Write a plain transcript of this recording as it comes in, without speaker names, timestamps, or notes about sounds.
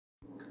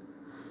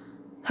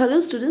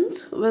Hello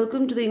students,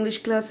 welcome to the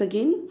English class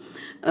again.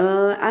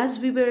 As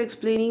we were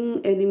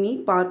explaining enemy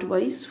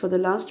part-wise for the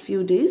last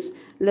few days,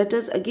 let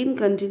us again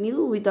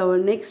continue with our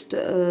next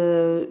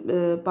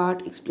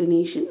part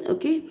explanation.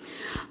 Okay.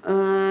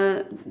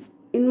 Uh,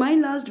 in my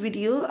last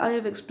video, I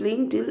have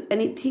explained till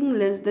anything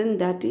less than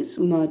that is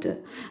murder.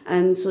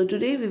 And so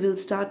today we will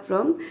start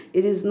from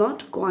it is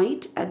not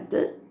quite at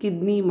the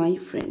kidney, my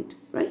friend.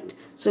 Right?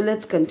 So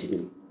let's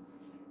continue.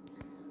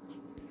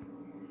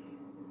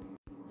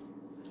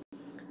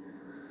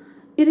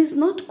 It is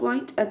not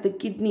quite at the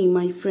kidney,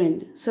 my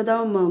friend,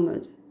 Sadao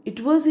murmured.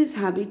 It was his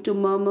habit to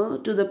murmur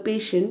to the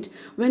patient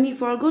when he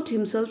forgot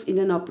himself in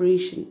an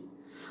operation.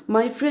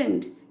 My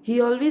friend,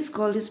 he always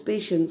called his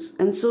patients,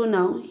 and so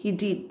now he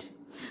did,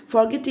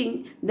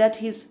 forgetting that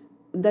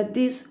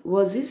this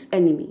was his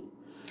enemy.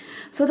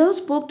 Sadao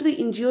spoke to the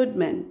injured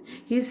man.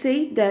 He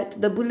said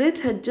that the bullet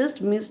had just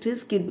missed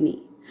his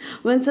kidney.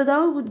 When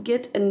Sadao would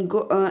get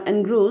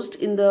engrossed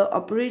in the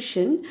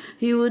operation,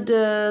 he would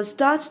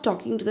start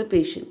talking to the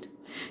patient.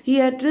 He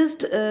addressed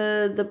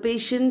the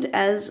patient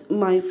as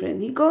my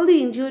friend. He called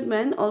the injured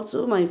man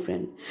also my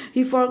friend.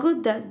 He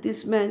forgot that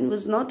this man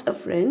was not a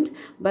friend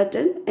but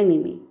an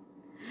enemy.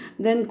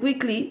 Then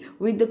quickly,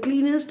 with the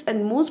cleanest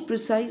and most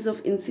precise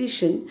of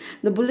incision,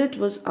 the bullet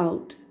was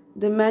out.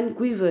 The man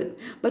quivered,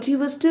 but he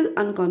was still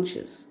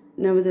unconscious.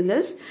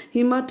 Nevertheless,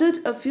 he muttered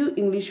a few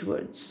English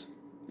words.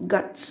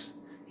 Guts,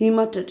 he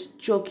muttered,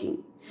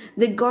 choking.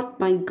 They got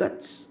my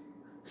guts.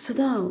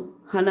 Sadao,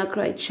 Hannah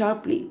cried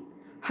sharply.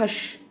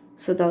 Hush,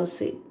 Sadao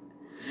said.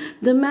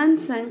 The man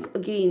sank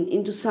again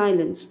into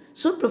silence,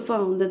 so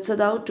profound that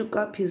Sadao took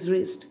up his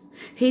wrist,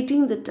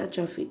 hating the touch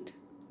of it.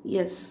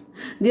 Yes,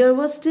 there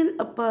was still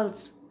a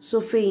pulse,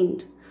 so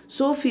faint,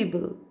 so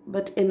feeble,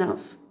 but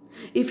enough,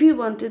 if he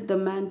wanted the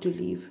man to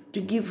live,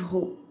 to give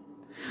hope.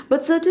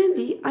 But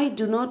certainly I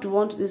do not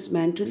want this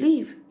man to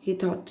live, he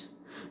thought.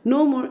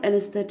 No more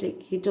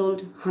anesthetic, he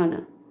told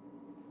Hannah.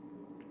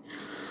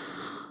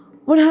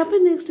 What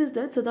happened next is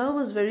that Sadao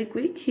was very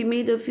quick. He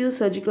made a few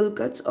surgical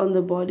cuts on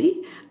the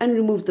body and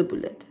removed the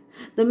bullet.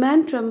 The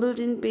man trembled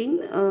in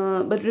pain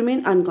but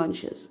remained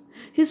unconscious.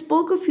 He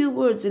spoke a few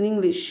words in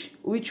English,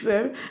 which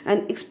were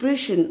an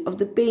expression of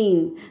the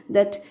pain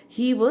that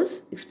he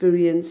was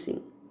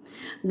experiencing.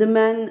 The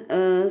man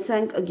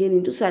sank again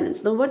into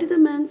silence. Now, what did the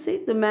man say?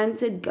 The man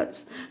said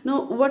guts.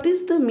 Now, what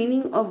is the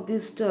meaning of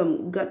this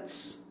term,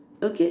 guts?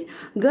 Okay,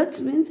 guts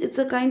means it's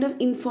a kind of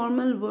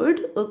informal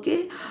word,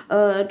 okay,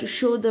 to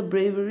show the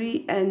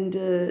bravery and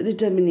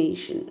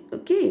determination.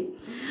 Okay,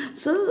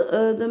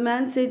 so the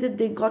man said that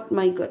they got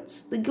my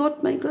guts. They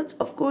got my guts.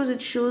 Of course,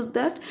 it shows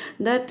that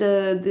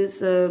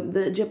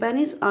the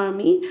Japanese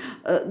army,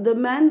 the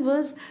man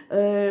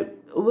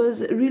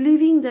was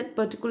relieving that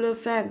particular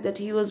fact that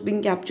he was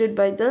being captured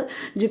by the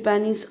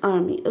Japanese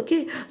army.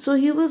 Okay, so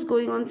he was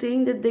going on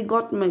saying that they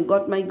got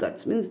my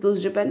guts, means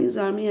those Japanese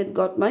army had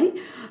got me.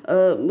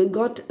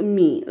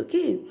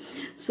 Okay,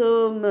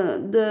 so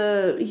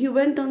he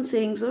went on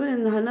saying so,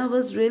 and Hannah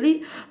was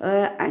really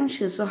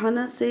anxious. So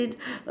Hannah said,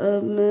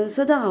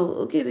 Sadao,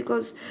 okay,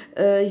 because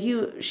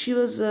she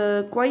was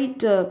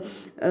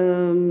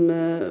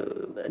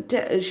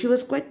she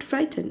was quite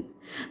frightened.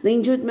 The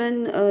injured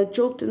man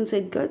choked and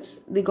said, guts,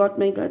 they got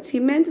my guts. He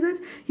meant that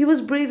he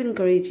was brave and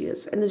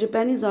courageous, and the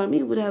Japanese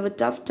army would have a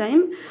tough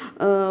time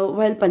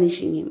while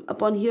punishing him.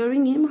 Upon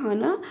hearing him,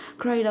 Hannah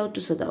cried out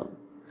to Sadao.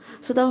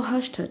 Sadao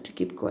hushed her to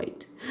keep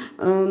quiet.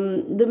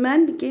 The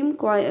man became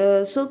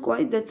so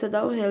quiet that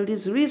Sadao held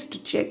his wrist to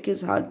check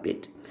his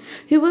heartbeat.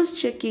 He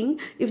was checking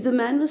if the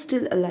man was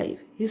still alive.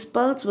 His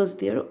pulse was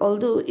there,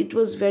 although it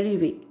was very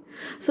weak.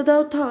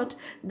 Sadao thought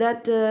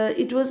that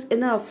it was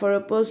enough for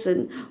a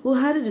person who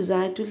had a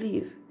desire to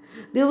live.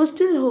 There was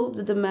still hope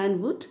that the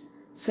man would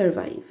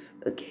survive.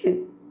 Okay.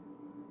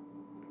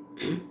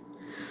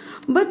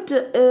 But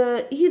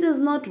he does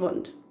not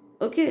want.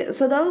 Okay,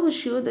 Sadao was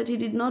sure that he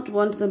did not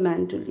want the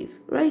man to live,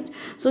 right?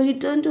 So he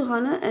turned to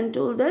Hannah and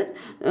told that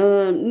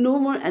no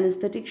more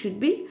anesthetic should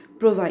be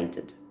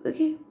provided.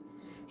 Okay.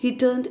 He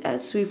turned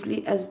as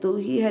swiftly as though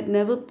he had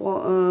never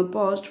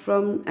paused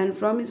from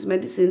his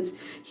medicines.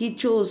 He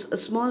chose a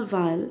small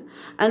vial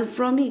and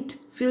from it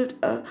filled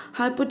a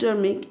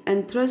hypodermic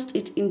and thrust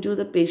it into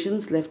the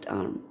patient's left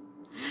arm.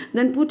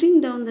 Then putting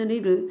down the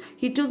needle,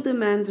 he took the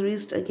man's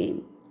wrist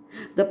again.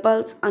 The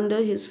pulse under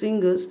his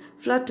fingers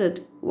fluttered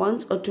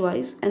once or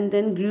twice and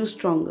then grew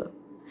stronger.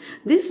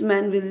 This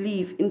man will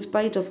live in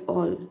spite of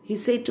all, he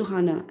said to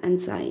Hannah and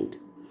sighed.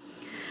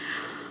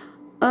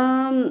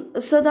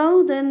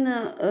 Sadao then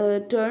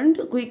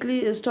turned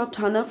quickly, stopped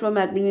Hannah from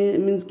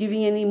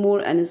giving any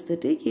more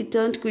anesthetic. He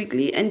turned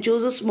quickly and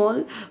chose a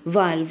small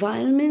vial.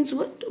 Vial means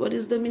what? What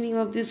is the meaning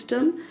of this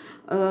term?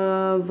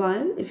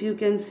 Vial, if you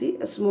can see,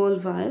 a small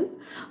vial.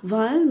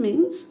 Vial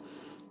means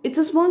it's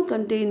a small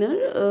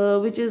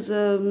container which is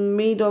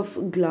made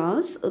of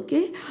glass,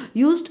 okay,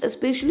 used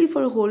especially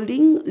for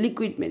holding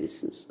liquid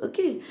medicines,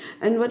 okay.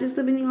 And what is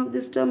the meaning of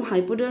this term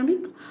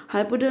hypodermic?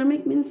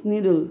 Hypodermic means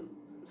needle.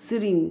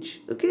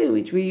 syringe, okay,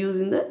 which we use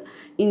in the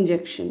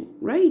injection,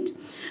 right?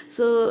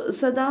 So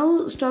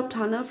Sadao stopped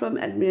Hana from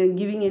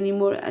giving any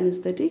more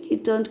anesthetic. He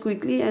turned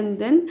quickly and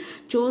then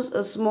chose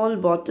a small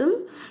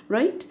bottle,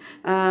 right,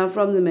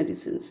 from the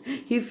medicines.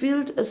 He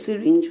filled a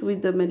syringe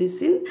with the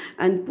medicine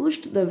and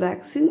pushed the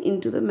vaccine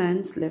into the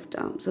man's left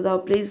arm.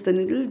 Sadao placed the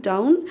needle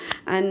down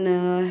and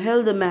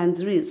held the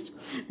man's wrist.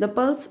 The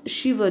pulse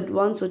shivered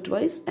once or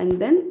twice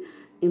and then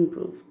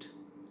improved,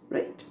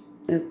 right?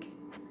 Okay.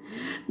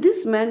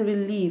 This man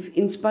will live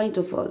in spite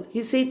of all,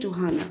 he said to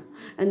Hana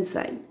and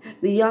sighed.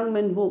 The young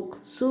man woke,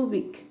 so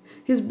weak,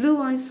 his blue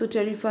eyes so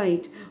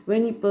terrified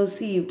when he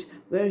perceived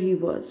where he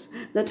was,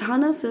 that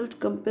Hana felt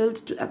compelled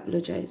to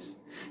apologize.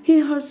 He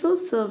herself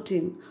served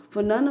him,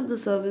 for none of the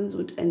servants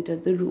would enter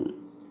the room.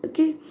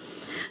 Okay.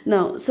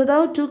 Now,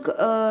 Sadao took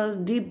a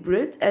deep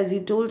breath as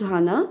he told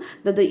Hana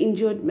that the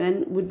injured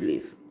man would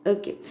live.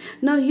 Okay.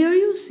 Now here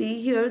you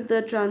see here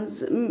the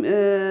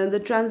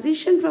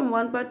transition from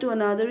one part to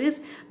another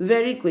is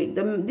very quick.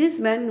 This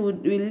man will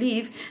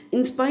leave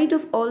in spite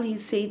of all he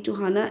said to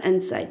Hana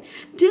and sighed.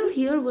 Till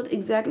here what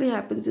exactly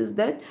happens is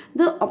that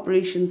the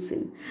operation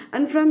scene.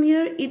 And from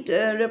here it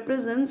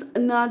represents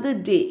another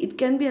day. It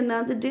can be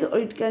another day or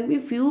it can be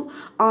few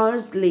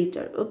hours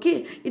later.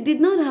 Okay. It did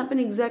not happen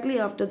exactly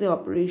after the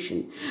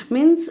operation.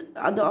 Means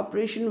the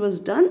operation was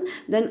done.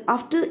 Then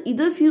after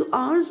either few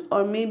hours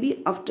or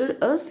maybe after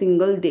a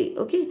single day.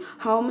 Okay,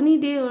 how many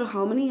days or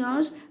how many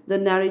hours the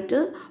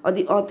narrator or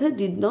the author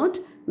did not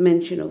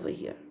mention over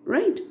here,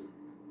 right?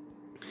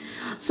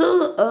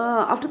 So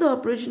after the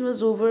operation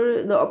was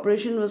over, the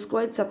operation was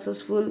quite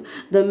successful.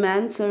 The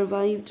man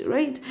survived,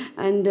 right?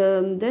 And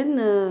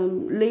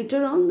then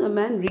later on, the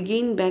man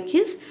regained back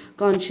his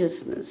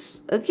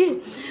consciousness.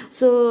 Okay,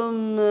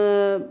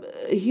 so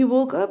he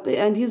woke up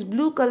and his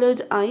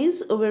blue-colored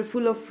eyes were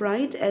full of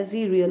fright as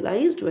he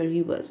realized where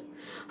he was.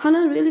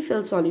 Hana really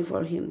felt sorry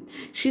for him.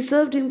 She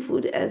served him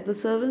food as the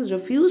servants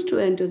refused to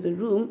enter the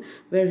room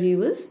where he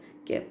was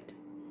kept.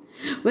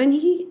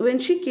 When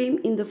she came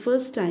in the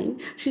first time,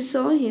 she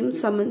saw him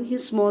summon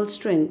his small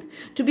strength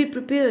to be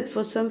prepared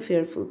for some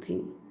fearful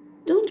thing.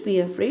 "Don't be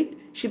afraid,"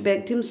 she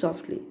begged him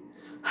softly.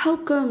 "How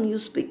come you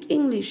speak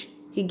English?"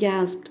 he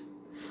gasped.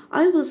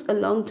 "I was a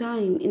long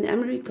time in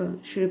America,"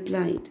 she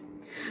replied.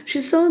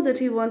 She saw that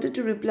he wanted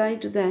to reply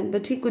to that,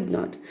 but he could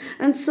not,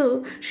 and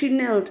so she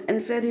knelt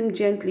and fed him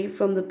gently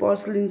from the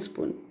porcelain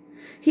spoon.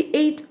 He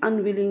ate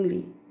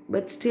unwillingly,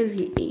 but still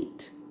he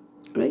ate.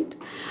 Right?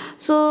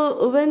 So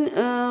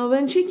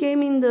when she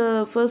came in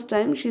the first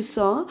time,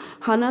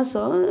 Hana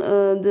saw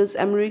this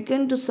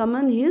American to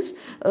summon his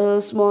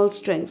small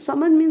strength.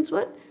 Summon means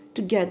what?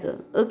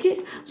 Together. Okay,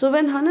 so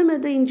when Hana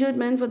met the injured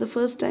man for the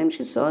first time,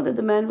 she saw that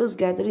the man was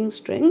gathering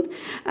strength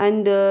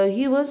and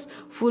he was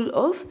full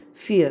of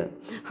fear.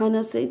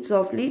 Hana said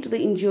softly to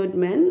the injured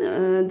man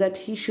that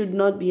he should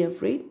not be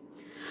afraid.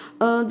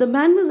 The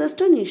man was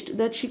astonished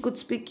that she could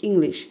speak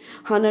English.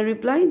 Hana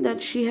replied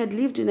that she had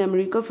lived in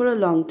America for a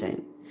long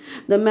time.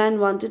 The man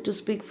wanted to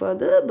speak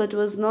further but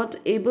was not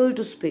able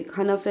to speak.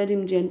 Hana fed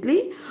him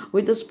gently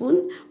with a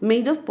spoon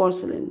made of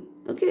porcelain.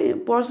 Okay,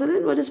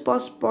 porcelain, what is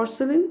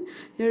porcelain?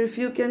 Here if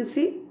you can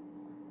see.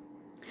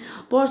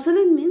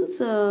 Porcelain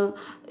means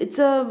it's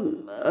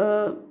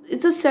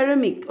a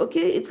ceramic.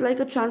 Okay, it's like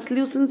a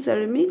translucent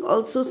ceramic.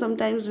 Also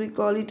sometimes we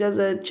call it as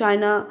a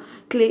china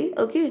clay.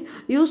 Okay,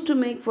 used to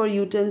make for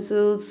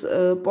utensils,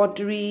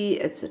 pottery,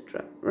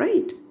 etc.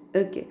 Right?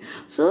 Okay,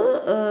 so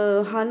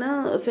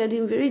Hana fed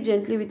him very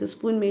gently with a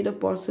spoon made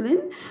of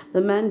porcelain.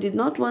 The man did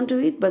not want to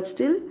eat, but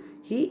still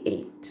he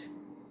ate.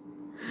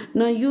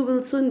 "Now you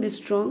will soon be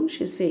strong,"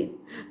 she said,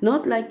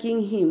 not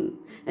liking him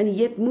and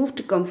yet moved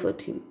to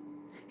comfort him.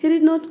 He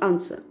did not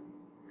answer.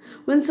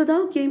 When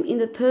Sadao came in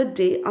the third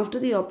day after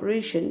the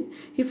operation,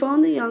 he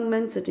found the young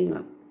man sitting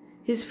up,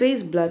 his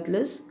face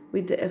bloodless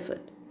with the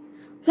effort.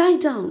 "Lie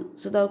down,"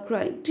 Sadao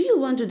cried. "Do you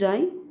want to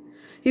die?"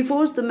 He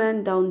forced the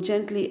man down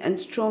gently and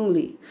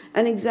strongly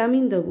and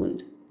examined the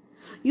wound.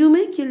 "You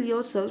may kill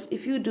yourself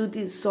if you do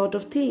these sort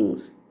of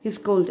things," he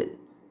scolded.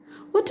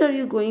 "What are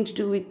you going to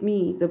do with me?"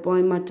 the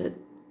boy muttered.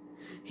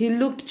 He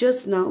looked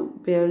just now,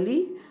 barely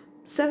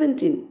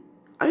 17.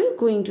 "Are you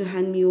going to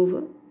hand me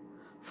over?"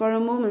 For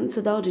a moment,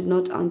 Sadao did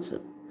not answer.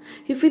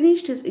 He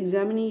finished his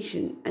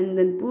examination and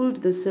then pulled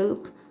the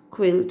silk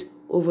quilt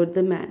over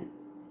the man.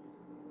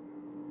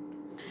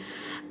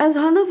 As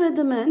Hana fed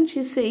the man,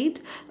 she said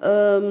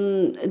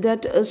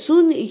that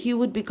soon he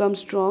would become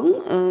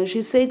strong.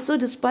 She said so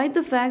despite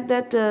the fact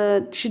that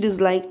she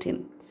disliked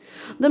him.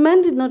 The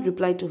man did not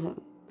reply to her.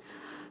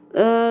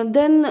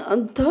 Then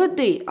on the third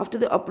day after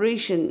the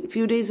operation,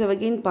 few days have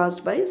again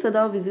passed by.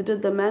 Sadao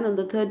visited the man on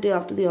the third day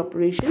after the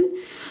operation.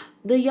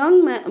 The young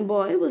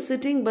boy was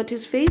sitting, but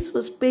his face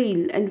was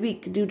pale and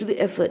weak due to the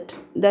effort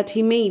that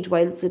he made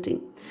while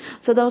sitting.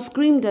 Sadao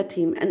screamed at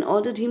him and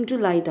ordered him to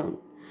lie down.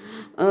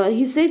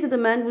 He said that the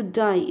man would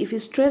die if he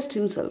stressed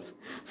himself.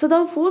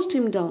 Sadao forced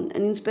him down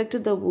and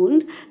inspected the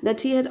wound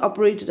that he had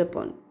operated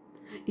upon.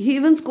 He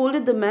even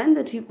scolded the man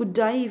that he could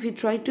die if he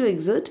tried to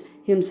exert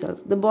himself.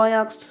 The boy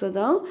asked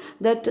Sadao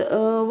that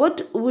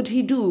what would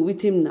he do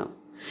with him now.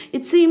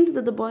 It seemed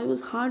that the boy was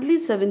hardly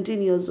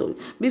 17 years old.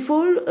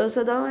 Before,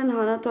 Sadao and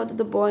Hana thought that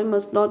the boy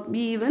must not be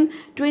even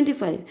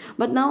 25.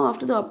 But now,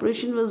 after the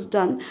operation was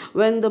done,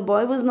 when the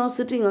boy was now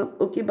sitting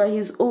up, okay, by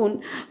his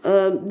own,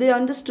 they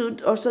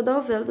understood, or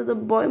Sadao felt that the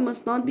boy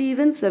must not be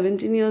even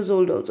 17 years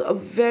old also. A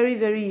very,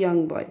 very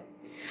young boy.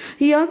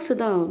 He asked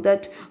Sadao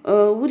that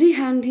would he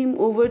hand him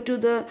over to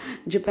the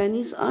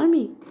Japanese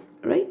army,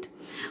 right?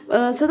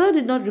 Sadao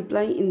did not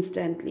reply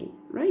instantly,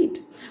 right?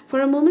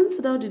 For a moment,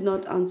 Sadao did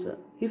not answer.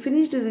 He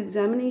finished his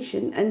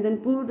examination and then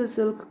pulled the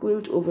silk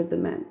quilt over the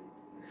man.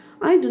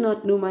 I do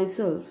not know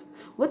myself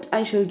what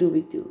I shall do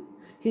with you,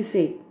 he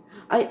said.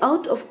 I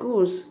ought, of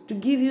course, to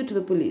give you to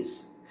the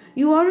police.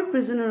 You are a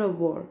prisoner of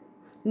war.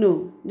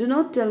 No, do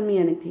not tell me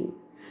anything.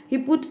 He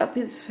put up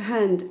his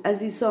hand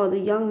as he saw the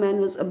young man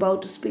was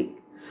about to speak.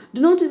 Do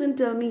not even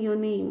tell me your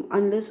name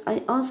unless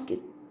I ask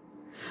it.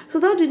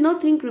 Sadao did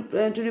not think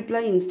to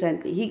reply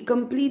instantly. He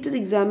completed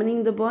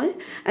examining the boy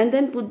and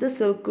then put the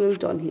silk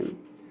quilt on him.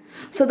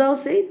 Sadao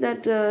said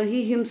that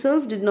he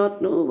himself did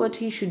not know what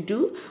he should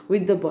do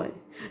with the boy.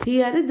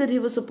 He added that he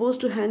was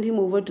supposed to hand him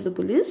over to the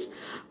police.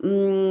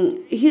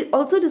 He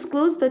also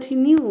disclosed that he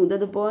knew that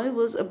the boy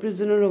was a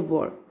prisoner of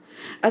war.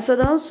 As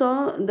Sadao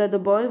saw that the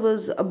boy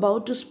was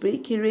about to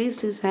speak, he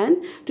raised his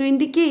hand to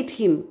indicate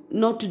him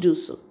not to do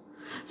so.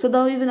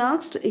 Sadao even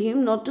asked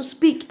him not to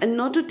speak and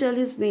not to tell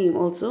his name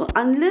also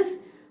unless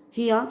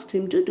he asked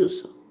him to do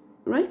so.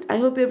 Right? I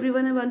hope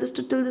everyone have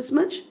understood till this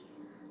much.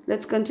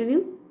 Let's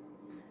continue.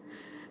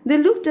 They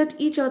looked at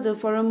each other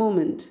for a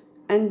moment,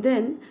 and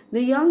then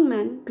the young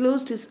man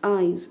closed his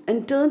eyes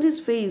and turned his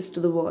face to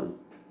the wall.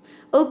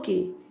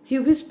 Okay, he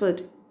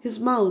whispered, his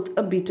mouth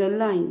a bitter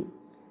line.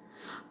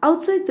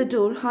 Outside the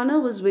door, Hana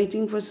was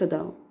waiting for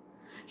Sadao.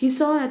 He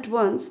saw at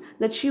once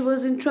that she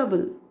was in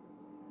trouble.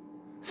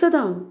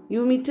 Sadao,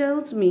 Yumi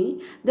tells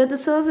me that the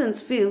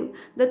servants feel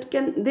that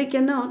they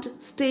cannot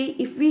stay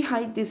if we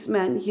hide this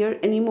man here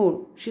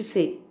anymore, she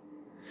said.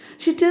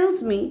 She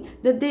tells me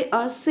that they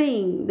are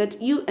saying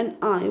that you and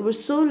I were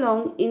so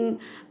long in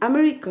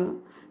America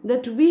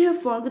that we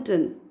have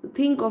forgotten to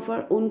think of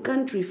our own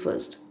country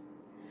first.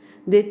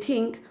 They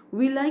think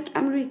we like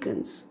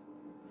Americans.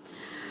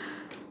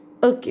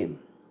 Okay.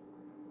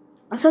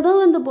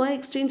 Sadao and the boy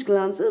exchanged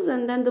glances,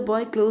 and then the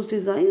boy closed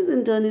his eyes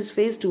and turned his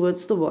face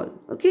towards the wall.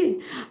 Okay.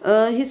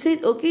 He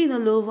said okay in a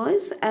low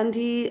voice, and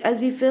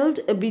as he felt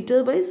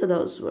bitter by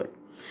Sadao's word.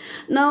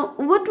 Now,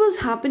 what was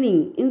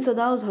happening in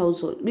Sadao's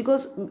household?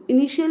 Because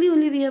initially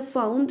only we have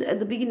found at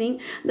the beginning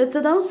that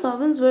Sadao's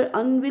servants were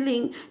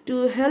unwilling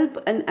to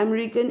help an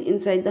American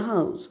inside the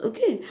house.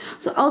 Okay.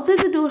 So outside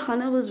the door,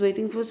 Hana was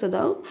waiting for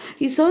Sadao.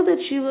 He saw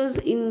that she was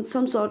in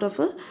some sort of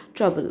a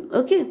trouble.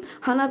 Okay.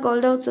 Hana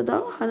called out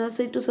Sadao. Hana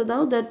said to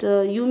Sadao that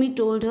Yumi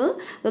told her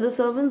that the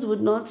servants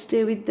would not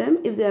stay with them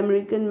if the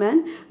American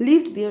man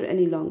lived there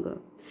any longer.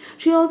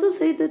 She also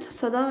said that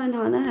Sadao and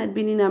Hana had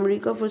been in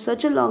America for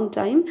such a long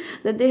time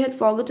that they had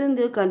forgotten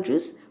their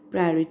country's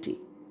priority.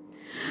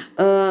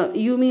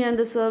 Yumi and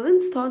the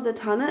servants thought that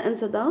Hana and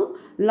Sadao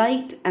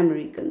liked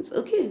Americans.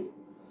 Okay.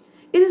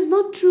 It is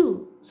not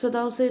true,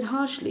 Sadao said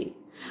harshly.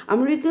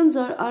 Americans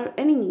are our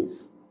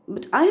enemies.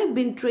 But I have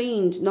been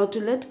trained not to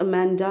let a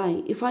man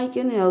die if I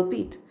can help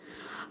it.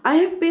 I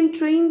have been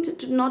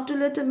trained not to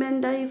let a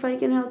man die if I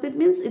can help it.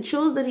 Means it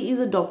shows that he is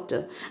a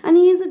doctor. And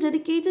he is a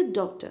dedicated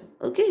doctor.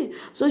 Okay.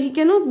 So he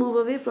cannot move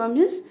away from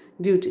his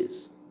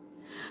duties.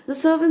 The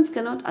servants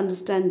cannot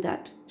understand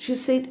that, she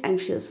said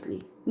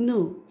anxiously.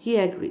 No, he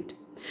agreed.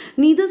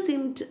 Neither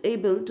seemed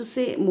able to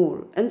say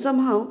more, and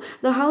somehow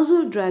the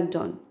household dragged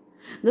on.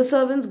 The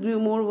servants grew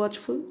more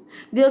watchful.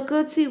 Their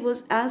courtesy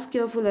was as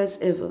careful as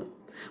ever.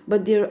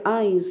 But their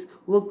eyes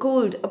were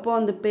cold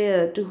upon the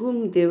pair to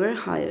whom they were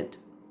hired.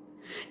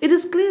 It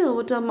is clear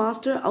what our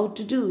master ought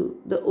to do,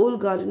 the old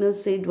gardener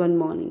said one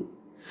morning.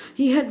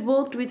 He had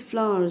worked with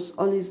flowers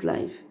all his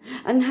life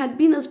and had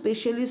been a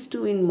specialist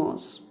too in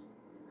moss.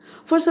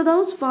 For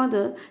Sadao's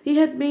father, he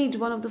had made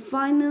one of the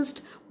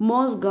finest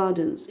moss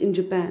gardens in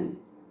Japan,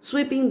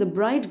 sweeping the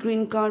bright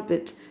green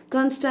carpet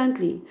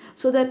constantly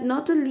so that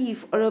not a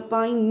leaf or a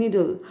pine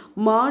needle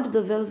marred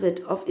the velvet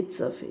of its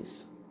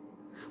surface.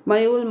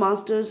 My old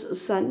master's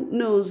son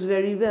knows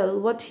very well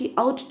what he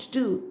ought to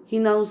do, he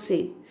now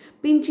said,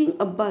 pinching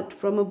a bud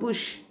from a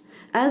bush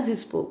as he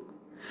spoke.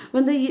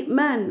 When the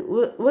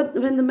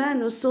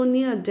man was so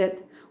near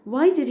death,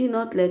 why did he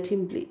not let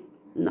him bleed?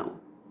 Now,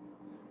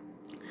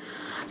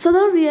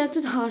 Sadao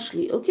reacted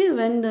harshly. Okay,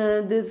 when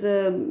they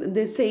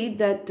said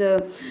that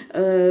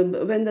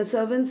when the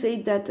servants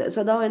said that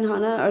Sadao and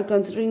Hana are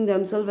considering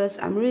themselves as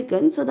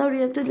Americans, Sadao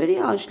reacted very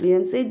harshly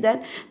and said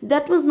that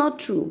that was not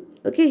true.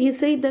 Okay, he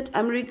said that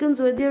Americans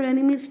were their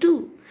enemies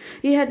too.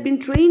 He had been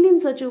trained in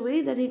such a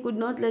way that he could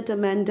not let a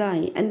man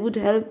die and would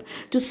help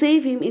to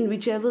save him in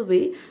whichever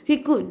way he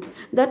could.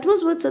 That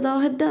was what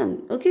Sadao had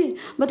done. Okay.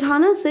 But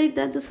Hana said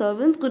that the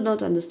servants could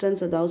not understand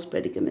Sadao's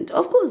predicament.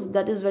 Of course,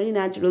 that is very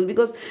natural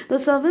because the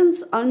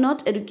servants are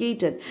not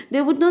educated.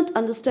 They would not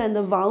understand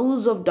the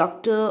vows of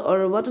doctor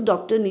or what a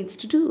doctor needs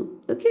to do.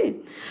 Okay.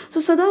 So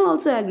Sadao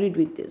also agreed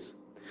with this.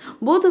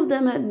 Both of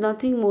them had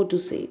nothing more to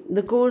say.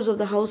 The course of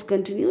the house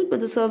continued, but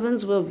the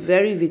servants were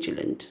very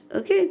vigilant.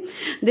 Okay,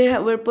 they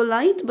were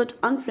polite but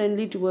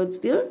unfriendly towards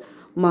their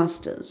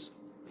masters.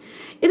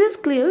 It is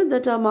clear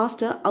that our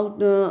master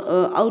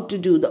out to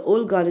do, the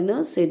old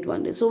gardener said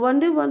one day. So one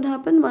day what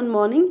happened? One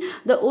morning,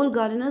 the old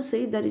gardener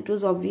said that it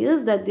was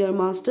obvious that their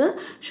master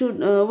should,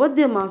 what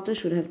their master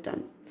should have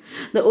done.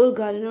 The old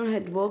gardener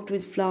had worked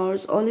with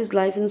flowers all his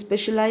life and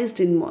specialized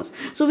in moss.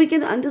 So we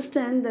can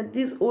understand that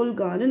this old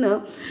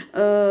gardener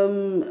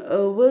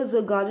was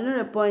a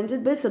gardener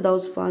appointed by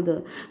Sadao's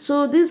father.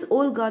 So this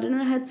old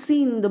gardener had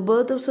seen the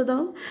birth of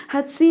Sadao,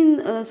 had seen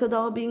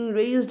Sadao being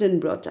raised and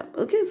brought up.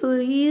 Okay, so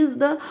he is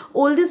the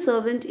oldest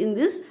servant in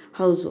this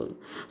household.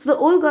 So the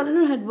old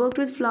gardener had worked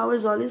with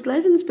flowers all his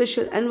life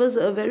and was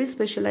very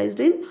specialized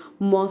in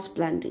moss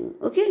planting.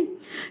 Okay,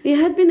 he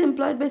had been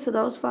employed by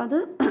Sadao's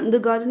father. The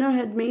gardener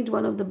had made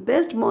one of the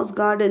best moss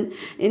garden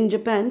in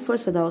Japan for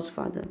Sadao's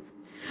father.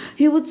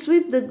 He would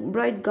sweep the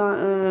bright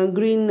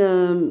green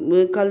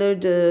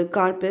colored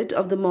carpet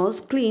of the moss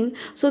clean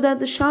so that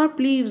the sharp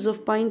leaves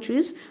of pine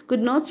trees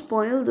could not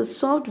spoil the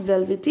soft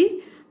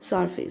velvety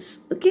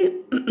surface. Okay.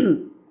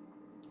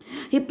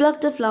 He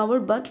plucked a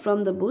flower bud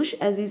from the bush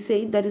as he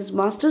said that his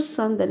master's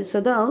son, that is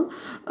Sadao,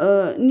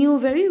 knew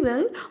very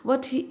well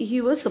what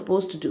he was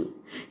supposed to do.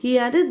 He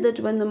added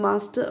that when the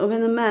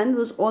man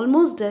was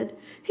almost dead,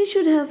 he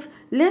should have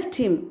left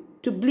him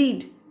to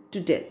bleed to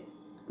death.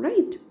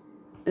 Right?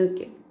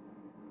 Okay.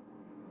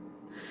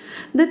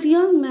 That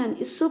young man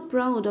is so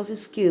proud of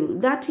his skill.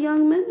 That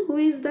young man, who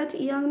is that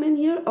young man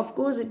here? Of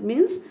course, it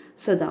means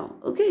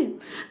Sadao. Okay.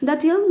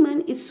 That young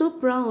man is so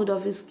proud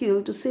of his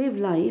skill to save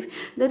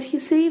life that he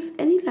saves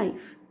any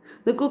life.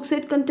 The cook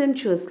said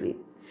contemptuously.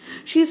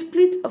 She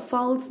split a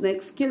fowl's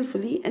neck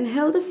skillfully and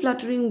held the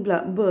fluttering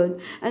bird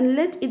and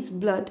let its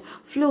blood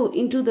flow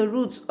into the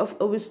roots of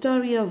a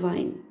wisteria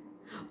vine.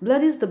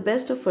 Blood is the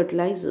best of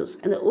fertilizers,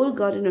 and the old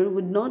gardener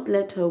would not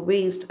let her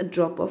waste a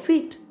drop of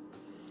it.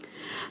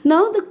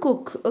 Now the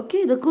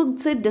cook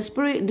said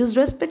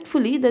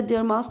disrespectfully that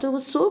their master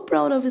was so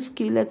proud of his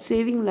skill at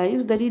saving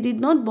lives that he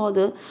did not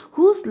bother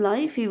whose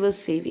life he was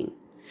saving.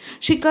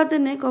 She cut the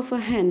neck of a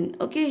hen.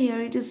 Okay, here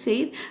it is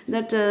said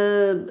that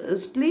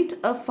split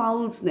a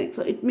fowl's neck.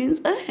 So it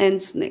means a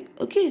hen's neck.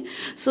 Okay,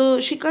 so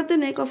she cut the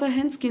neck of a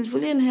hen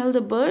skillfully and held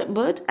the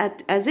bird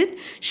as it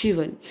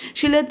shivered.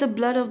 She let the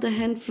blood of the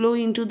hen flow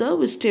into the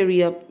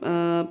wisteria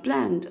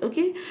plant.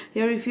 Okay,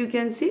 here if you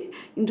can see,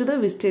 into the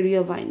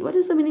wisteria vine. What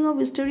is the meaning of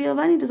wisteria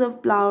vine? It is a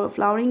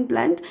flowering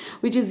plant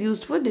which is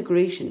used for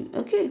decoration.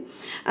 Okay,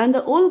 and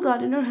the old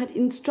gardener had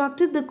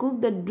instructed the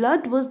cook that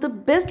blood was the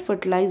best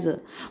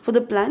fertilizer for the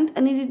plant,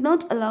 and he did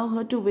not allow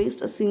her to waste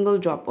a single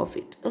drop of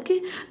it.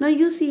 Okay, now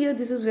you see here,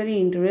 this is very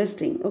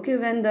interesting. Okay,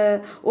 when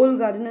the old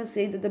gardener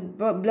said that the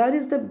blood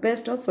is the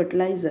best of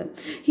fertilizer,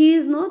 he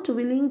is not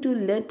willing to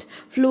let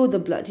flow the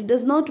blood.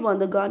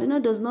 The gardener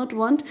does not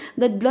want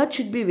that blood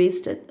should be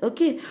wasted.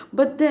 Okay,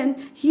 but then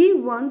he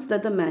wants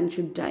that the man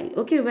should die.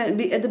 Okay,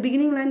 at the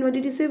beginning line, what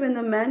did he say? When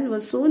the man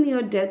was so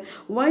near death,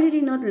 why did he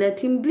not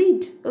let him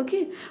bleed?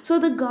 Okay, so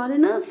the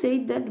gardener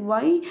said that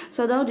why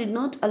Sadao did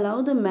not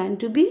allow the man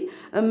to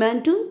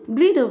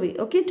bleed away,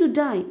 okay, to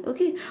die.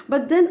 Okay,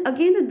 but then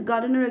again the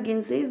gardener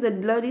again says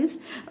that blood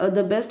is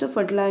the best of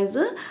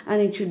fertilizer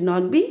and it should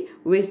not be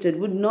wasted,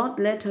 would not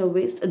let her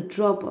waste a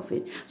drop of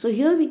it. So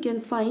here we can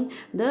find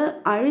the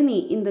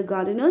irony in the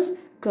gardener's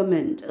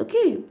comment.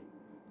 Okay,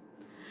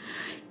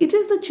 it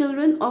is the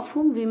children of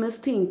whom we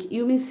must think,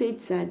 Yumi said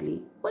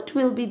sadly. What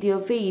will be their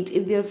fate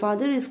if their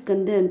father is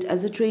condemned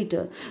as a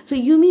traitor? So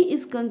Yumi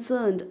is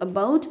concerned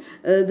about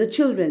the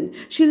children.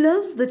 She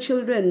loves the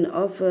children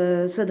of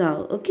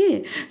Sadao.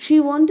 Okay,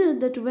 she wondered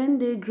that when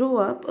they grow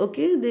up,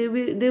 okay,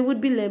 they would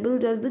be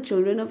labeled as the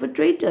children of a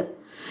traitor.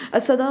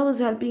 As Sadao was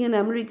helping an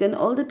American,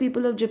 all the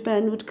people of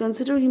Japan would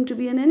consider him to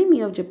be an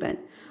enemy of Japan,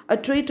 a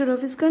traitor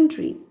of his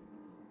country.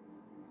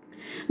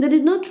 They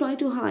did not try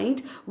to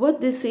hide what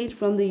they said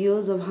from the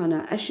ears of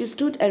Hana as she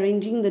stood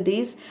arranging the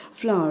day's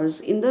flowers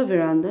in the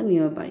veranda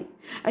nearby,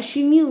 as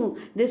she knew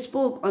they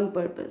spoke on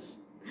purpose,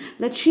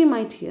 that she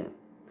might hear.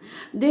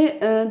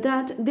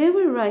 That they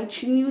were right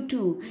she knew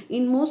too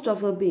in most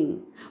of her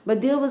being,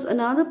 but there was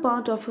another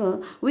part of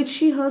her which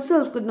she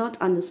herself could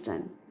not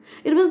understand.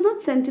 It was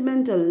not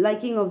sentimental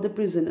liking of the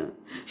prisoner.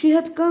 She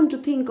had come to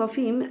think of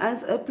him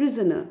as a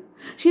prisoner.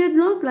 She had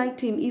not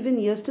liked him even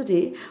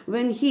yesterday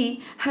when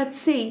he had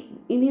said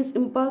in his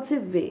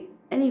impulsive way,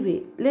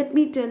 "Anyway, let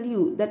me tell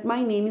you that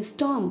my name is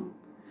Tom."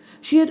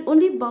 She had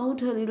only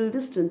bowed her little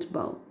distant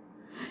bow.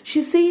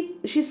 She said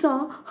she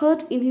saw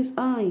hurt in his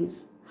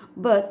eyes,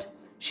 but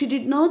she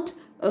did not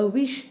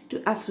wish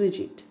to assuage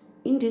it.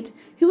 Indeed,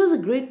 he was a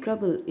great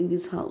trouble in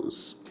this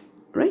house.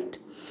 Right?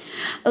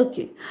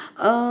 Okay.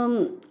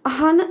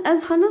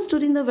 As Hannah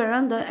stood in the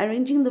veranda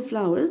arranging the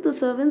flowers, the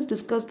servants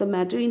discussed the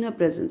matter in her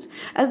presence,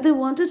 as they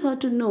wanted her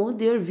to know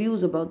their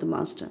views about the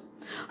master.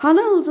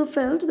 Hannah also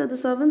felt that the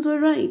servants were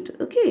right,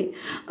 okay,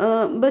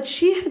 but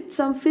she had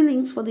some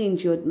feelings for the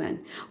injured man,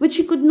 which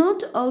she could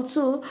not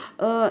also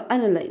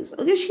analyze.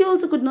 Okay, she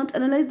also could not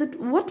analyze that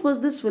what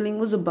was this feeling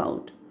was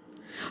about.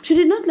 She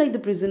did not like the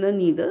prisoner,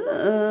 neither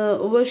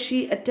was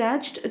she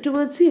attached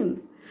towards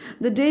him.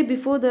 The day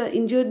before the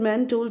injured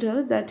man told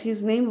her that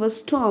his name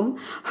was Tom,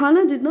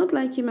 Hannah did not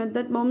like him at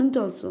that moment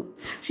also.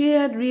 She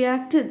had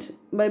reacted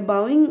by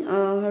bowing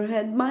her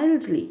head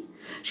mildly.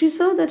 She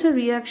saw that her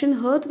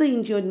reaction hurt the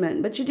injured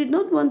man, but she did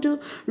not want to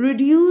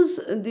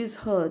reduce this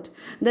hurt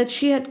that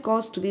she had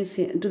caused to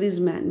this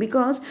man,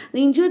 because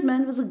the injured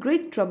man was a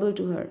great trouble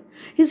to her.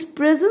 His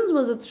presence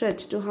was a threat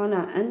to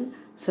Hannah and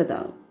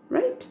Sadao,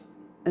 right?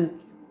 Okay.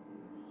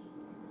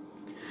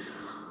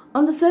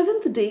 On the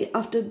seventh day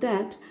after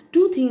that,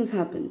 two things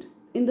happened.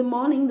 In the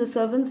morning, the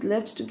servants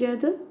left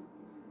together.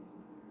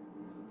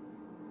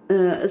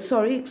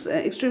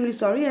 Extremely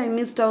sorry, I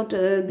missed out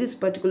this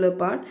particular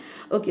part.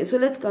 Okay, so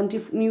let's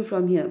continue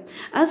from here.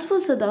 As for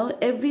Sadao,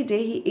 every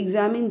day he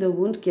examined the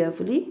wound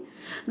carefully.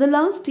 The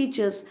last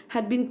stitches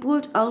had been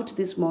pulled out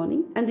this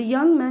morning, and the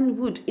young man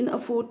would, in a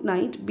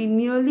fortnight, be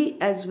nearly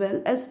as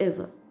well as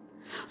ever.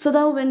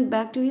 Sadao went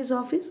back to his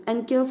office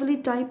and carefully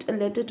typed a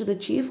letter to the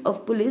chief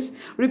of police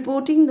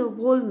reporting the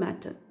whole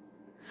matter.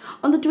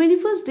 On the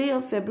 21st day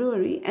of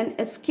February, an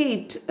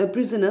escaped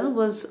prisoner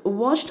was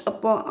washed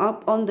up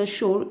on the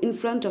shore in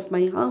front of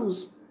my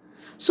house.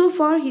 So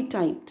far he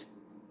typed.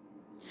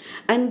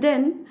 And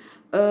then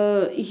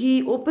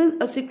he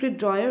opened a secret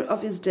drawer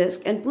of his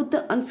desk and put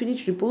the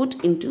unfinished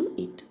report into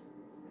it.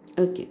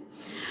 Okay.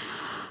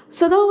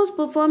 Sadao was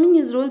performing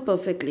his role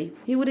perfectly.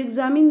 He would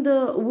examine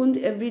the wound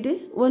every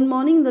day. One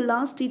morning, the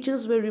last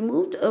stitches were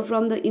removed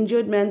from the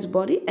injured man's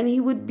body, and he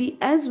would be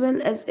as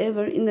well as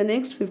ever in the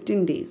next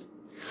 15 days.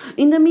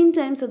 In the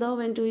meantime, Sadao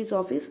went to his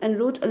office and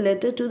wrote a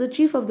letter to the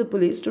chief of the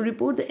police to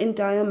report the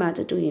entire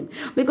matter to him.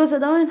 Because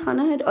Sadao and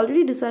Hannah had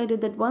already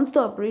decided that once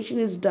the operation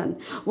is done,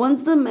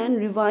 once the man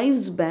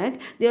revives back,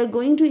 they are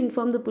going to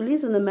inform the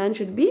police and the man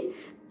should be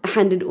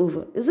handed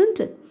over, isn't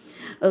it?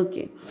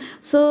 Okay,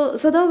 so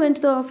Sadao went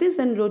to the office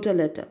and wrote a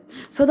letter.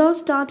 Sadao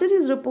started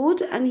his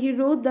report and he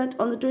wrote that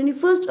on the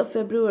 21st of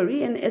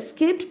February, an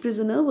escaped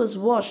prisoner was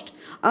washed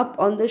up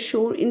on the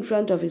shore in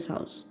front of his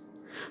house.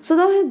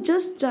 Sadao had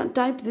just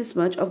typed this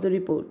much of the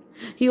report.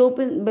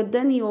 But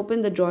then he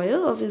opened the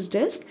drawer of his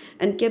desk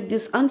and kept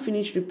this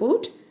unfinished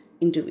report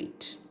into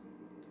it.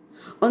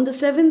 On the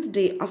seventh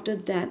day after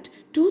that,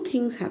 two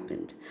things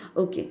happened.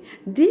 Okay,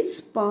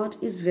 this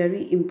part is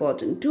very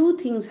important. Two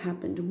things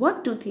happened.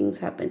 What two things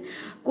happened?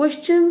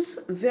 Questions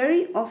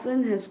very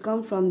often has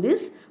come from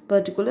this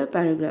particular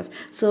paragraph.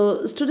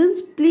 So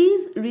students,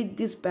 please read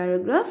this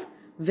paragraph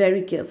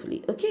very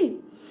carefully. Okay.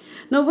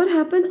 Now what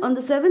happened on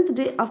the seventh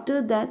day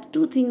after that?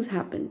 Two things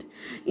happened.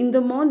 In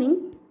the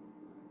morning,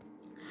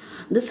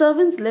 the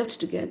servants left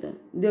together,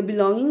 their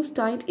belongings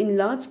tied in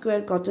large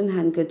square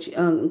cotton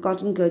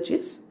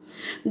kerchiefs.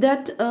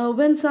 That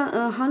when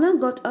Hannah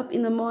got up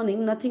in the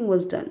morning, nothing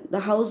was done,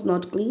 the house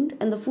not cleaned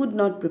and the food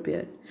not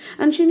prepared.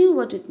 And she knew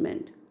what it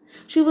meant.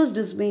 She was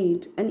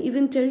dismayed and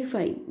even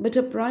terrified, but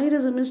her pride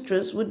as a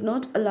mistress would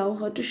not allow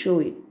her to show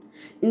it.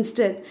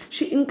 Instead,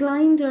 she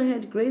inclined her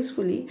head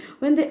gracefully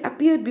when they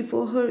appeared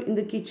before her in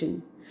the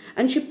kitchen,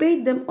 and she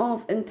paid them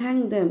off and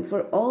thanked them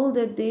for all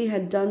that they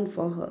had done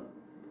for her.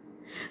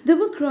 They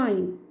were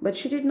crying, but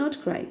she did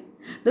not cry.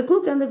 The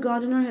cook and the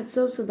gardener had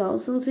served Sadao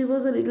since he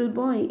was a little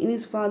boy in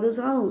his father's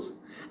house,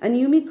 and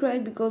Yumi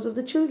cried because of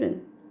the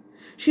children.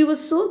 She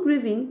was so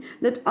grieving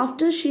that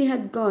after she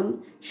had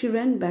gone, she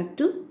ran back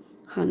to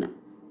Hannah.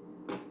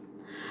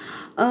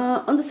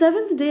 On the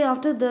seventh day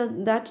after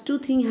that two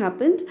things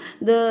happened,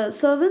 the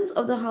servants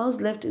of the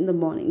house left in the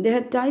morning. They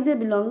had tied their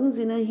belongings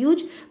in a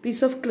huge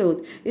piece of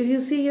cloth. If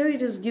you see here,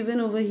 it is given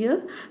over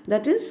here.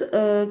 That is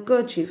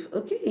kerchief.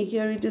 Okay,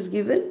 here it is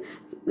given.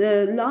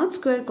 Large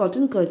square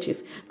cotton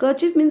kerchief.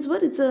 Kerchief means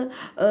what? It's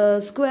a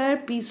square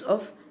piece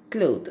of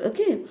cloth.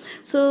 Okay,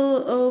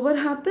 so what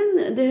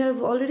happened? They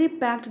have already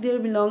packed their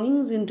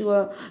belongings into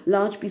a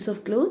large piece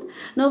of cloth.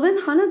 Now when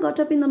Hannah got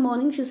up in the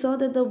morning, she saw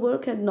that the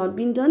work had not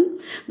been done,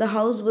 the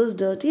house was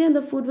dirty, and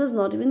the food was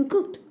not even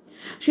cooked.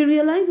 She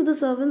realized that the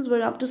servants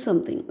were up to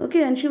something.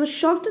 Okay, and she was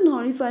shocked and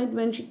horrified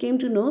when she came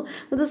to know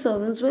that the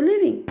servants were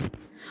leaving.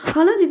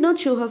 Hannah did not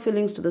show her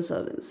feelings to the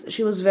servants.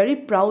 She was very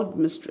proud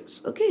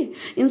mistress. Okay,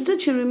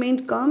 instead she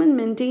remained calm and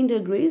maintained her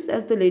grace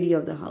as the lady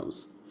of the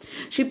house.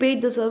 She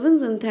paid the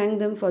servants and thanked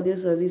them for their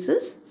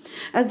services.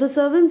 As the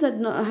servants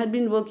had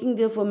been working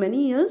there for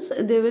many years,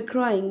 they were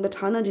crying, but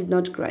Hannah did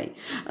not cry.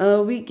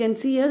 We can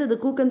see here that the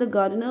cook and the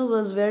gardener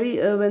was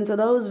when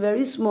Sadao was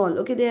very small.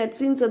 Okay, they had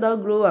seen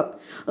Sadao grow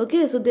up.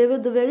 Okay, so they were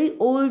the very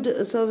old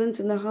servants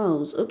in the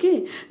house.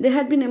 Okay, they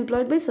had been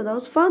employed by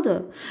Sadao's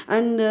father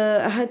and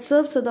had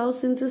served Sadao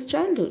since his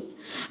childhood.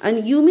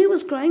 And Yumi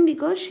was crying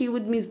because she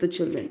would miss the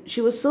children.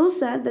 She was so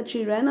sad that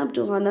she ran up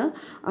to Hannah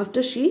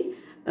after she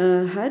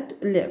had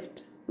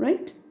left.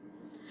 Right?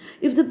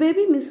 If the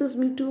baby misses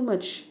me too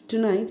much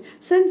tonight,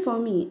 send for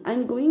me.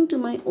 I'm going to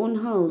my own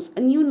house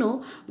and you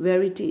know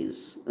where it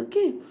is.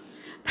 Okay?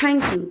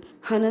 Thank you,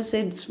 Hannah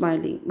said,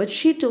 smiling. But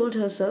she told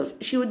herself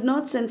she would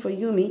not send for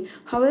Yumi,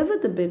 however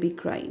the baby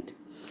cried.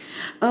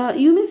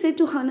 Yumi said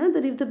to Hannah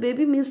that if the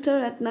baby missed her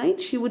at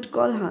night, she would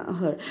call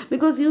her.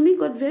 Because Yumi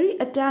got very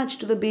attached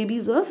to the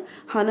babies of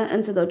Hannah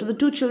and Sadao, to the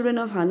two children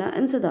of Hannah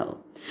and Sadao.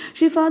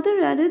 She further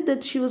added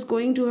that she was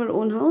going to her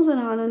own house and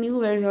Hannah knew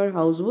where her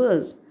house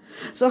was.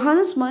 So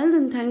Hannah smiled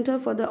and thanked her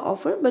for the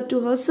offer, but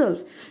to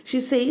herself, she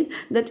said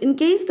that in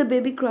case the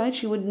baby cried,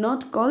 she would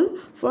not call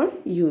for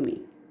Yumi.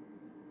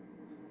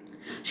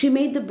 She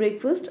made the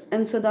breakfast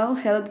and Sadao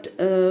helped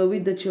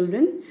with the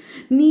children.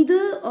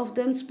 Neither of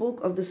them spoke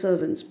of the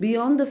servants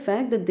beyond the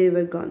fact that they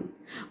were gone.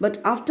 But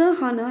after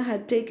Hannah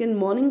had taken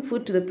morning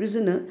food to the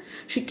prisoner,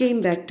 she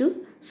came back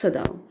to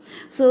Sadao.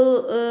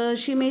 So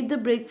she made the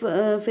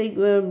breakfast.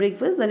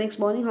 The next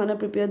morning, Hannah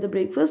prepared the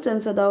breakfast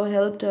and Sadao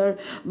helped her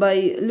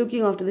by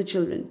looking after the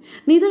children.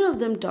 Neither of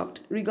them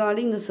talked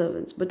regarding the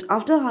servants. But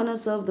after Hannah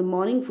served the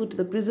morning food to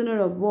the prisoner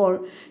of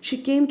war, she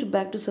came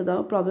back to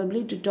Sadao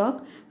probably to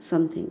talk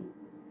something.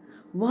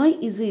 Why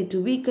is it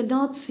we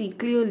cannot see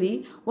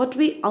clearly what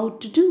we ought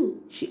to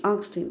do? She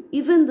asked him.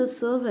 Even the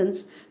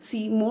servants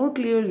see more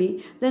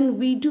clearly than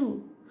we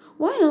do.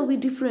 Why are we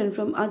different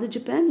from other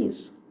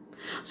Japanese?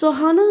 So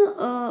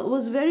Hannah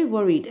was very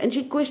worried and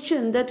she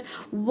questioned that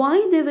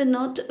why they were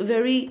not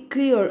very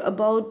clear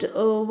about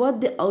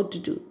what they ought to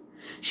do.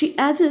 She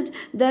added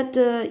that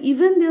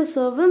even their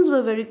servants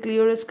were very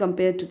clear as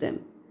compared to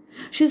them.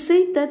 She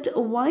said that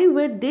why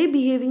were they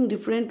behaving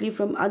differently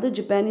from other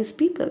Japanese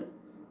people?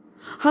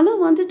 Hannah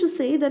wanted to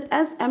say that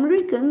as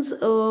Americans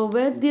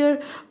were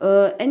their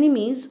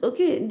enemies,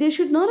 okay, they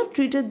should not have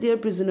treated their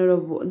prisoner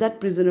of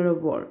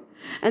war,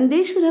 and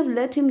they should have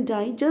let him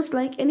die just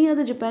like any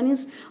other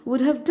Japanese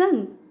would have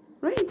done,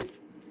 right?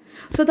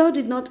 Sadao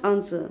did not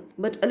answer,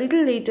 but a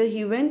little later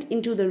he went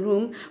into the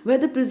room where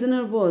the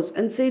prisoner was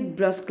and said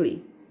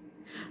brusquely,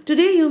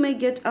 "Today you may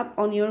get up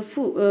on your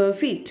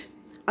feet.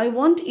 I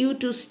want you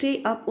to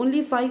stay up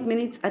only 5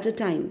 minutes at a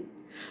time.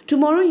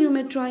 Tomorrow you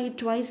may try it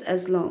twice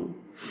as long.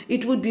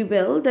 It would be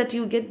well that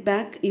you get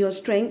back your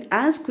strength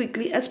as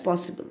quickly as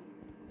possible."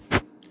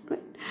 Right?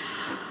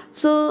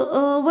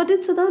 So, what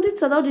did Sadao did?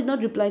 Sadao did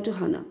not reply to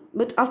Hannah.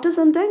 But after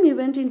some time, he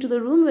went into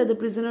the room where the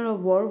prisoner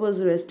of war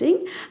was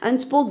resting and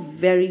spoke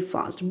very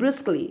fast,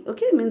 briskly.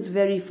 Okay, means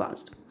very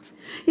fast.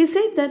 He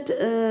said that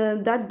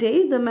that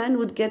day the man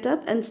would get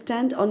up and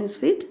stand on his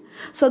feet.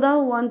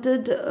 Sadao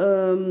wanted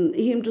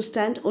him to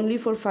stand only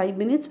for 5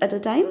 minutes at a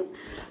time.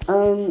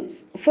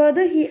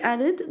 Further, he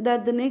added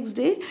that the next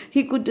day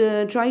he could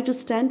try to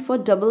stand for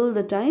double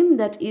the time,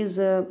 that is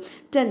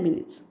 10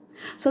 minutes.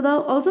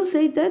 Sadao also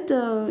said that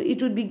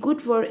it would be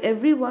good for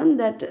everyone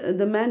that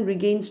the man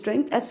regain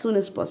strength as soon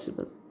as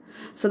possible.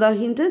 Sadao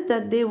hinted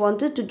that they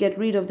wanted to get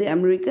rid of the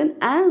American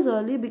as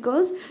early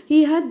because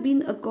he had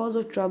been a cause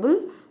of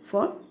trouble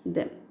for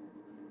them.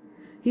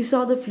 He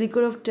saw the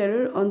flicker of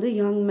terror on the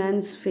young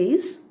man's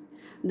face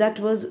that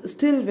was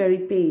still very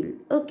pale.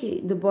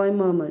 "Okay," the boy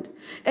murmured.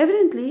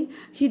 Evidently,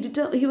 he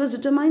was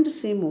determined to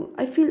say more.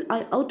 "I feel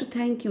I ought to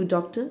thank you,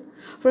 doctor,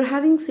 for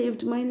having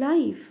saved my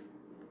life."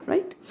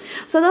 Right?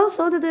 Sadao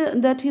saw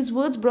that his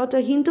words brought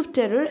a hint of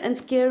terror and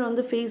scare on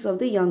the face of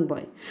the young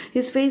boy.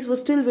 His face was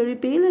still very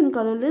pale and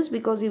colorless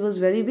because he was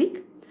very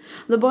weak.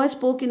 The boy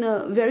spoke in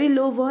a very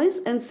low voice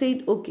and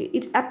said, "Okay."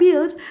 It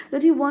appeared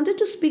that he wanted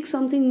to speak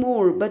something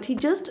more, but he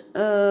just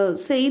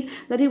said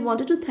that he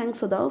wanted to thank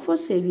Sadao for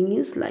saving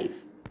his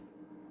life.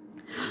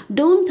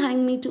 "Don't thank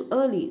me too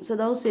early,"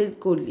 Sadao said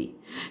coldly.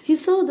 He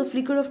saw the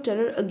flicker of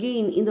terror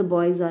again in the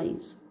boy's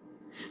eyes.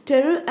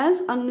 Terror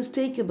as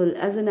unmistakable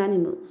as an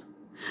animal's.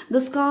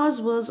 The scars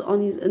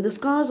on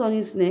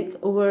his neck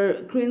were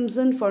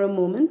crimson for a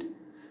moment.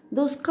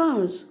 Those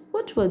scars,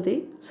 what were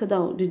they?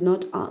 Sadao did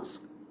not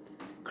ask.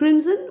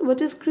 Crimson? What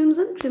is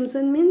crimson?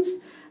 Crimson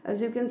means,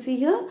 as you can see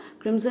here,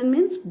 crimson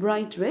means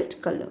bright red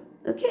color.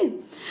 Okay.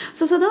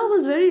 So Sadao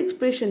was very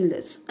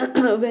expressionless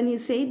when he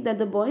said that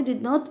the boy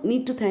did not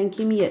need to thank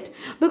him yet,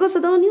 because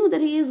Sadao knew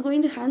that he is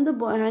going to hand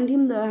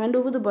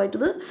over the boy to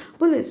the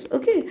police.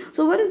 Okay.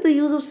 So what is the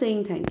use of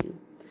saying thank you?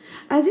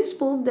 As he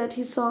spoke that,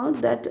 he saw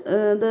that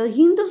the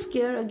hint of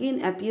scare again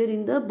appeared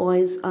in the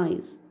boy's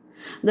eyes.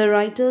 The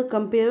writer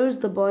compares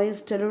the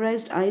boy's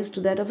terrorized eyes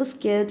to that of a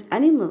scared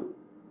animal.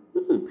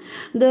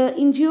 The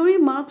injury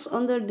marks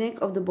on the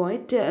neck of the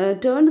boy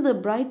turned the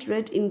bright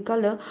red in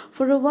color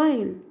for a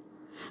while.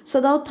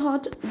 Sadao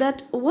thought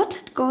that what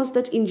had caused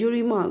that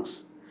injury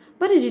marks,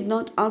 but he did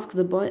not ask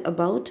the boy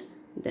about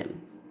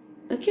them.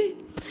 Okay,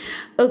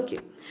 okay.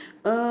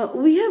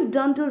 We have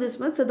done till this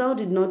much. Sadao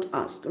did not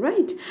ask,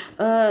 right?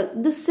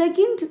 The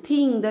second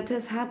thing that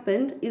has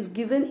happened is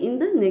given in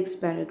the next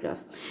paragraph.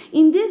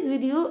 In this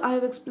video, I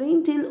have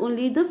explained till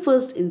only the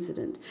first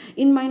incident.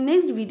 In my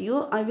next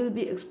video, I will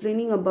be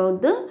explaining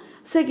about the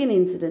second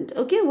incident.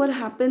 Okay, what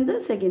happened, the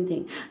second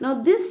thing. Now,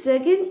 this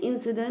second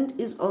incident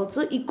is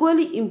also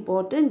equally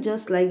important,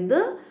 just like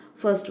the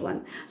first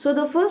one. So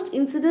the first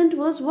incident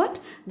was what?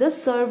 The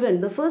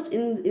servant. The first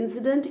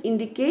incident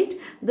indicate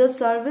the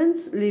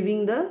servants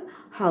leaving the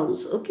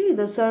house. Okay,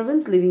 the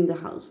servants leaving the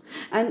house.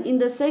 And in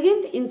the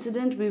second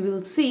incident, we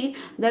will see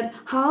that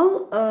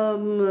how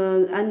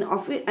an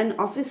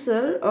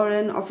officer or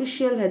an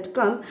official had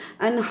come,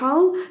 and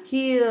how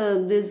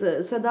this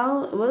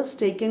Sadao was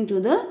taken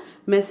to the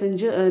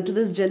messenger, to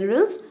this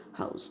general's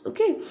house.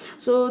 Okay,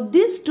 so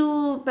this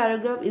two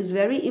paragraph is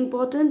very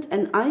important,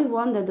 and I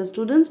want that the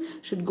students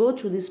should go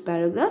through this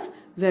paragraph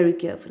very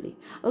carefully.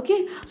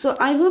 Okay, so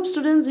I hope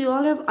students you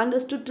all have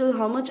understood till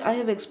how much I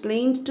have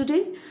explained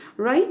today,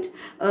 right?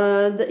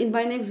 In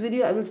my next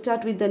video I will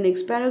start with the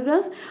next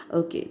paragraph.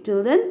 Okay,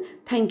 till then,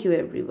 thank you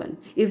everyone.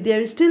 If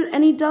there is still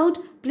any doubt,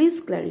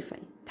 please clarify.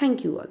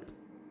 Thank you all.